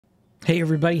Hey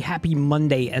everybody, happy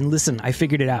Monday, and listen, I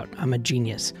figured it out. I'm a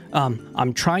genius.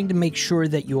 I'm trying to make sure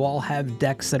that you all have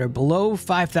decks that are below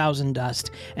 5,000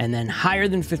 dust and then higher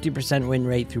than 50% win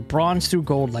rate through bronze through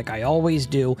gold like I always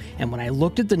do. And when I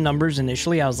looked at the numbers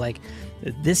initially, I was like,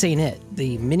 this ain't it.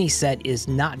 The mini set is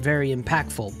not very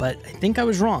impactful, but I think I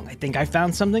was wrong. I think I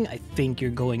found something. I think you're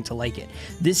going to like it.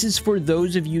 This is for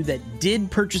those of you that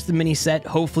did purchase the mini set.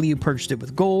 Hopefully you purchased it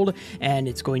with gold and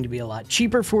it's going to be a lot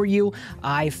cheaper for you.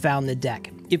 I found the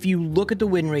deck. If you look at the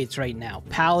win rates right now,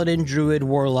 Paladin, Druid,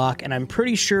 Warlock, and I'm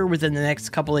pretty sure within the next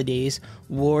couple of days,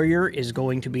 Warrior is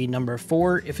going to be number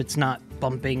 4 if it's not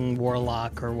bumping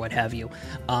Warlock or what have you.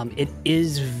 It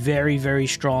is very, very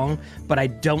strong, but I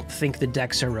don't think the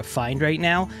decks are refined right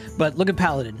now. But look at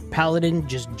Paladin. Paladin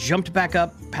just jumped back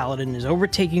up. Paladin is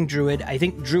overtaking Druid. I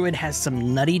think Druid has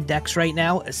some nutty decks right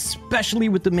now, especially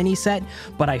with the mini set,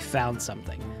 but I found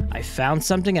something. I found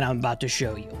something and I'm about to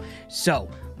show you. So,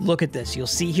 look at this. You'll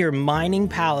see here mining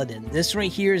Paladin. This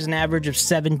right here is an average of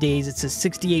 7 days. It's a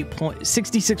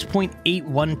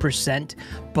 66.81%,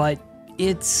 but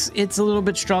it's a little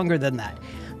bit stronger than that.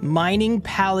 Mining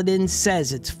Paladin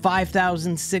says it's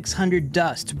 5,600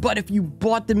 dust, but if you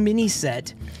bought the mini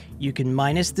set, you can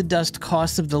minus the dust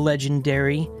cost of the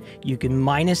legendary, you can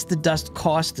minus the dust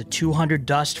cost, the 200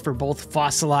 dust for both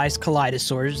fossilized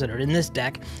Kaleidosaurs that are in this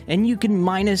deck, and you can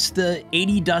minus the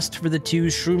 80 dust for the 2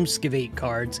 Shroomskivate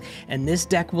cards, and this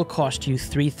deck will cost you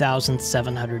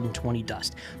 3,720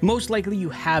 dust. Most likely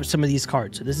you have some of these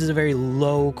cards, so this is a very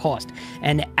low cost.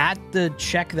 And at the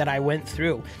check that I went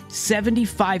through,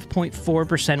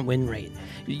 75.4% win rate.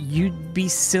 You'd be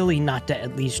silly not to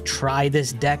at least try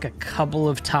this deck a couple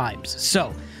of times.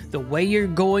 So, the way you're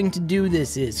going to do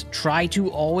this is try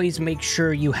to always make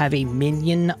sure you have a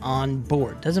minion on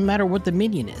board. Doesn't matter what the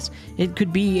minion is. It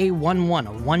could be a 1-1,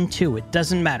 a 1-2, it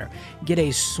doesn't matter. Get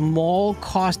a small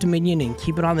cost minion and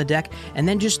keep it on the deck, and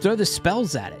then just throw the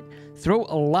spells at it. Throw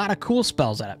a lot of cool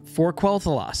spells at it. For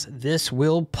Quel'Thalas, this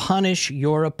will punish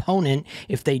your opponent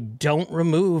if they don't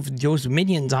remove those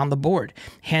minions on the board.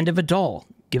 Hand of Adal.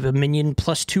 Give a minion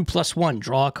 +2/+1,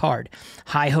 draw a card.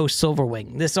 High Host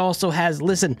Silverwing. This also has,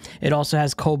 listen, it also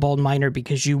has Kobold Miner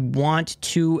because you want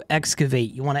to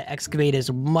excavate. You want to excavate as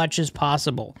much as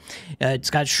possible. It's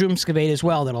got Shroomskivate as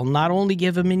well. That'll not only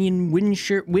give a minion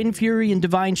Wind Fury and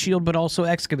Divine Shield, but also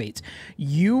excavates.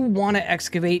 You want to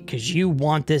excavate because you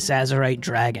want this Azerite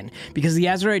Dragon. Because the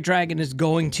Azerite Dragon is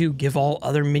going to give all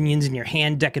other minions in your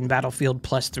hand, deck, and battlefield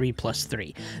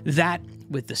 +3/+3. That,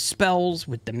 with the spells,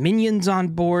 with the minions on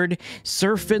board,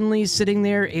 Sir Finley's sitting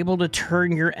there able to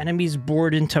turn your enemy's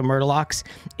board into Murlocs.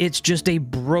 It's just a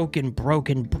broken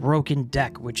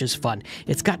deck, which is fun.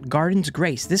 It's got Garden's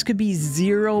Grace. This could be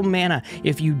 0 mana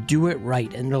if you do it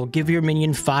right, and it'll give your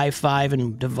minion 5/5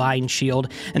 and Divine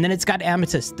Shield. And then it's got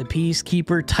Amethyst, the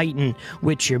Peacekeeper Titan,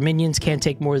 which your minions can't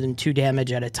take more than 2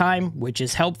 damage at a time, which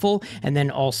is helpful. And then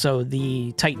also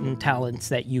the Titan talents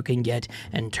that you can get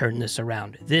and turn this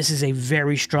around. This is a very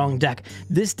strong deck.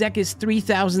 This deck is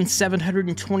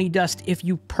 3,720 dust if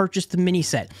you purchase the mini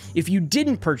set. If you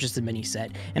didn't purchase the mini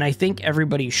set, and I think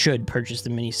everybody should purchase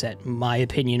the mini set, my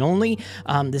opinion only,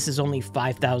 this is only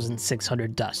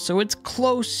 5,600 dust. So it's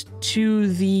close to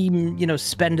the,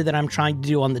 spend that I'm trying to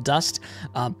do on the dust.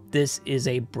 This is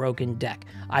a broken deck.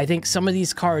 I think some of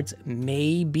these cards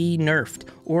may be nerfed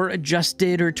or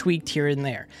adjusted or tweaked here and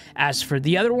there. As for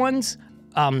the other ones,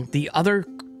 the other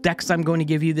decks I'm going to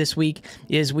give you this week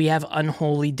is we have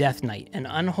Unholy Death Knight. And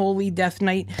Unholy Death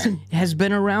Knight has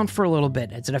been around for a little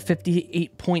bit. It's at a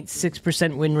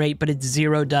 58.6% win rate, but it's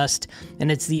 0 dust,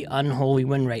 and it's the Unholy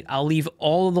win rate. I'll leave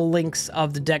all of the links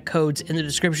of the deck codes in the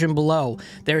description below.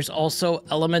 There's also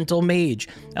Elemental Mage.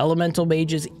 Elemental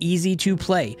Mage is easy to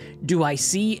play. Do I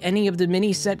see any of the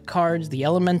mini set cards, the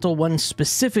Elemental ones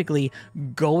specifically,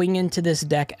 going into this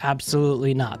deck?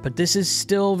 Absolutely not. But this is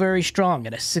still very strong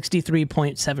at a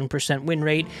 63.7% win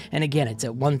rate, and again, it's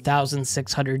at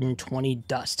 1,620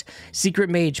 dust. Secret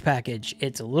Mage package.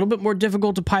 It's a little bit more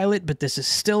difficult to pilot, but this is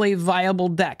still a viable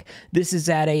deck. This is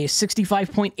at a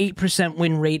 65.8%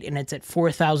 win rate, and it's at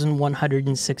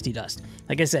 4,160 dust.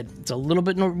 Like I said, it's a little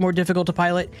bit more difficult to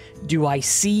pilot. Do I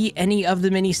see any of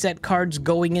the mini set cards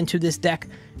going into this deck?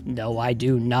 No, I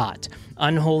do not.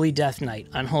 Unholy Death Knight.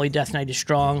 Unholy Death Knight is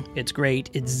strong. It's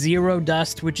great. It's 0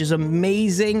 dust, which is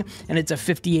amazing, and it's a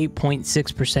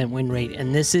 58.6% win rate.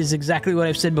 And this is exactly what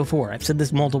I've said before. I've said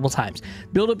this multiple times.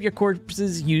 Build up your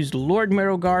corpses, use Lord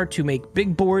Marrowgar to make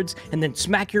big boards, and then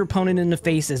smack your opponent in the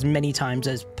face as many times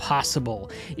as possible.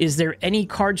 Is there any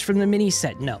cards from the mini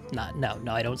set? No,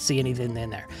 I don't see anything in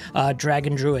there.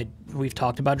 Dragon Druid. we've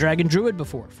talked about Dragon Druid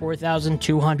before,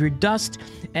 4,200 dust,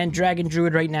 and Dragon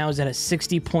Druid right now is at a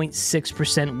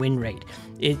 60.6% win rate.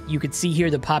 You can see here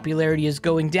the popularity is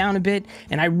going down a bit,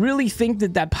 and I really think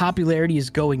that that popularity is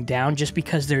going down just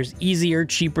because there's easier,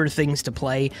 cheaper things to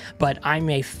play, but I'm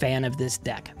a fan of this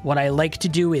deck. What I like to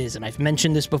do is, and I've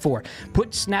mentioned this before,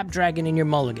 put Snapdragon in your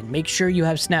mulligan. Make sure you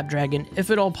have Snapdragon.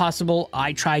 If at all possible,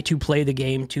 I try to play the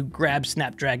game to grab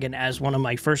Snapdragon as one of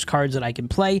my first cards that I can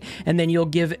play, and then you'll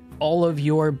give all of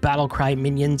your Battlecry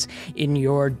minions in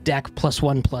your deck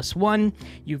 +1/+1.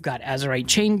 You've got Azerite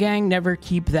Chain Gang. Never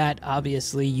keep that,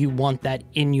 obviously. You want that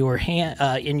in your hand,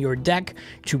 in your deck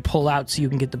to pull out so you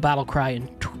can get the Battlecry and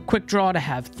Quick Draw to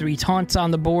have 3 taunts on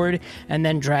the board, and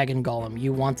then Dragon Golem.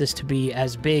 You want this to be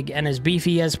as big and as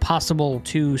beefy as possible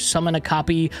to summon a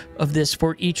copy of this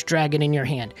for each dragon in your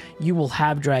hand. You will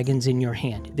have dragons in your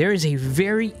hand. There is a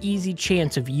very easy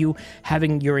chance of you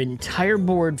having your entire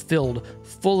board filled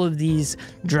full of these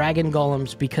Dragon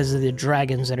Golems because of the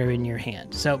dragons that are in your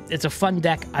hand. So it's a fun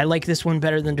deck. I like this one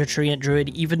better than the Treant Druid,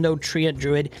 even though Treant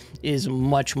Druid is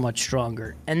much, much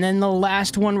stronger. And then the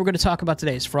last one we're going to talk about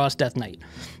today is Frost Death Knight.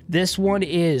 This one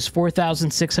is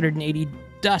 4,680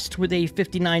 dust with a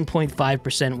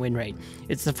 59.5% win rate.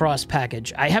 It's the Frost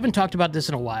package. I haven't talked about this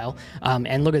in a while,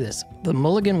 and look at this. The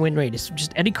mulligan win rate is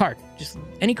just any card. Just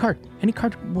any card. Any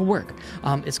card will work.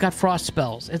 It's got Frost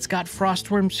spells. It's got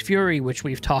Frostworm's Fury, which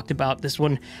we've talked about. This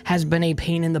one has been a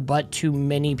pain in the butt to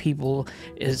many people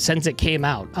since it came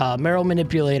out. Merrill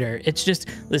Manipulator. It's just,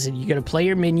 listen, you're going to play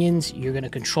your minions, you're going to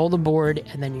control the board,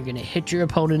 and then you're going to hit your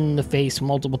opponent in the face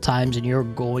multiple times, and you're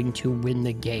going to win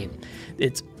the game.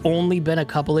 It's only been a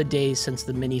couple of days since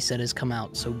the mini set has come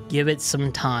out, so give it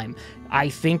some time. I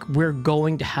think we're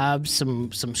going to have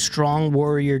some strong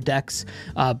warrior decks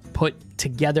put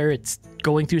together. It's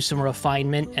going through some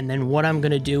refinement, and then what I'm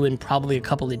going to do in probably a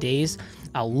couple of days,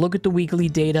 I'll look at the weekly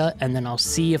data, and then I'll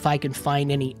see if I can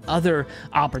find any other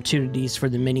opportunities for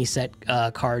the mini set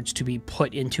cards to be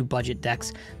put into budget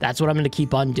decks. That's what I'm going to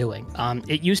keep on doing.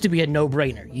 It used to be a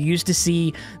no-brainer. You used to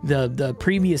see the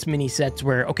previous mini sets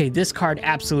where, okay, this card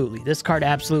absolutely, this card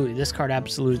absolutely, this card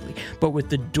absolutely. But with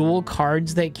the dual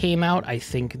cards that came out, I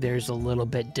think there's a little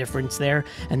bit difference there,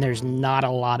 and there's not a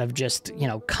lot of just, you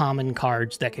know, common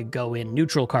cards that could go in,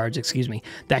 neutral cards, excuse me,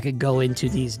 that could go into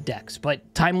these decks.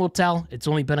 But time will tell. It's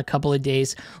only been a couple of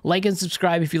days. Like and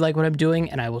subscribe if you like what I'm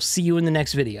doing, and I will see you in the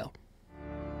next video.